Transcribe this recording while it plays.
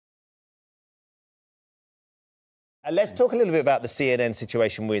Let's talk a little bit about the CNN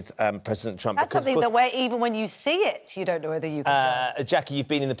situation with President Trump. That's something that where even when you see it, you don't know whether you can... Jacqui, you've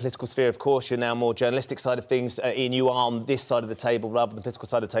been in the political sphere, of course. You're now more journalistic side of things. Iain, you are on this side of the table rather than the political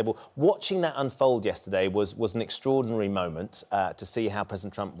side of the table. Watching that unfold yesterday was an extraordinary moment to see how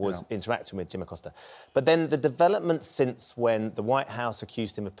President Trump was interacting with Jim Acosta. But then the development since when the White House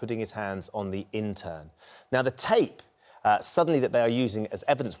accused him of putting his hands on the intern. Now, the tape... suddenly that they are using as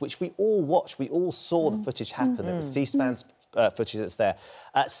evidence, which we all watched, we all saw the footage happen. It was C-SPAN's footage that's there.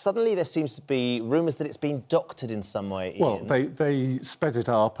 Suddenly there seems to be rumours that it's been doctored in some way. Well, they sped it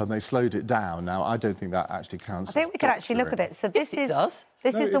up and they slowed it down. Now, I don't think that actually counts. I think we could actually look at it. So this is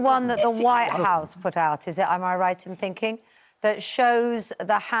the it one that the White House put out, is it? Am I right in thinking? That shows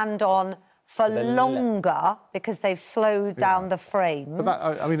the hand-on for longer because they've slowed down the frames.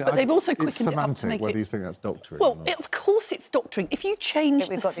 But they've also quickened it up to make whether you think that's doctoring. Well, of course it's doctoring. If you change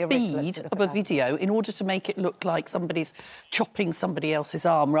the speed of a video in order to make it look like somebody's chopping somebody else's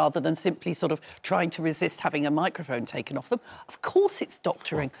arm rather than simply sort of trying to resist having a microphone taken off them, of course it's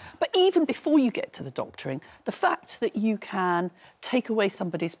doctoring. But even before you get to the doctoring, the fact that you can take away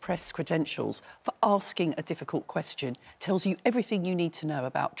somebody's press credentials for asking a difficult question tells you everything you need to know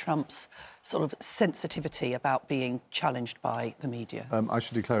about Trump's sort of sensitivity about being challenged by the media. I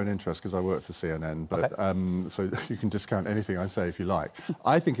should declare an interest because I work for CNN, but so you can discount anything I say if you like.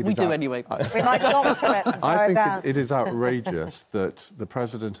 I think it is... We do anyway. We might doctor it. I think it is outrageous that the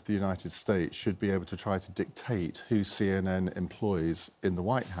President of the United States should be able to try to dictate who CNN employs in the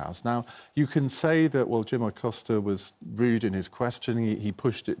White House. Now, you can say that, well, Jim Acosta was rude in his questioning, he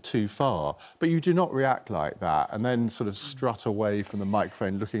pushed it too far, but you do not react like that and then sort of strut away from the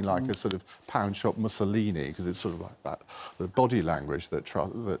microphone looking like a sort of pound shop Mussolini, because it's sort of like that. The body language that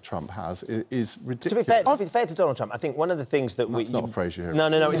Trump has is ridiculous. To be fair to Donald Trump, I think one of the things that That's not a phrase you hear. No,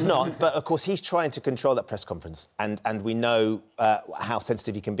 it's not. But, of course, he's trying to control that press conference, and we know how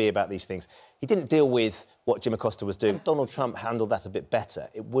sensitive he can be about these things. He didn't deal with what Jim Acosta was doing. If Donald Trump handled that a bit better,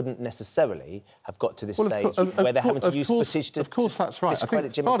 it wouldn't necessarily have got to this stage where they're having to use footage to Of course, that's right. I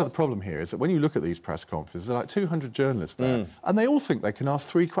think Jim part Acosta. of the problem here is that when you look at these press conferences, there are like 200 journalists there, and they all think they can ask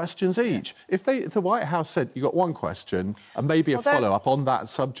 3 questions each. If the White House said you got 1 question and maybe a follow-up on that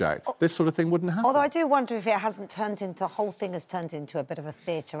subject, this sort of thing wouldn't happen. Although I do wonder if it hasn't turned into... the whole thing has turned into a bit of a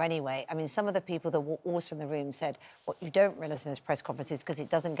theatre anyway. I mean, some of the people that were also in the room said what you don't realise in this press conference is because it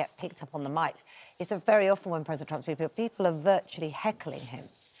doesn't get picked up on the mic. It's very often when President Trump speaks, people are virtually heckling him.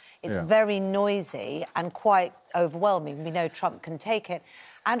 It's very noisy and quite overwhelming. We know Trump can take it.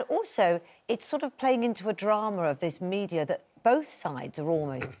 And also, it's sort of playing into a drama of this media that both sides are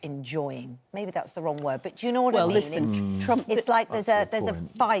almost enjoying. Maybe that's the wrong word, but do you know what I mean? Well, listen, Trump... It's like there's a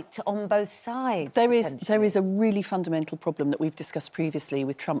fight on both sides. There is a really fundamental problem that we've discussed previously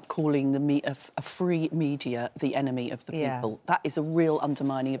with Trump calling a free media the enemy of the people. That is a real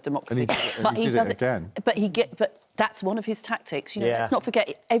undermining of democracy. And he did it again. But that's one of his tactics. You know, let's not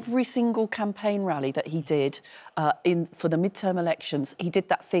forget every single campaign rally that he did for the midterm elections. He did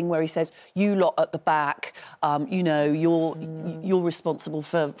that thing where he says, "You lot at the back, you know, you're responsible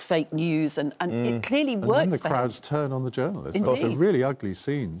for fake news," and it clearly works. And then the crowds turn on the journalists. Indeed. Those are really ugly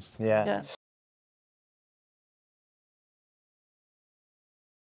scenes. Yeah.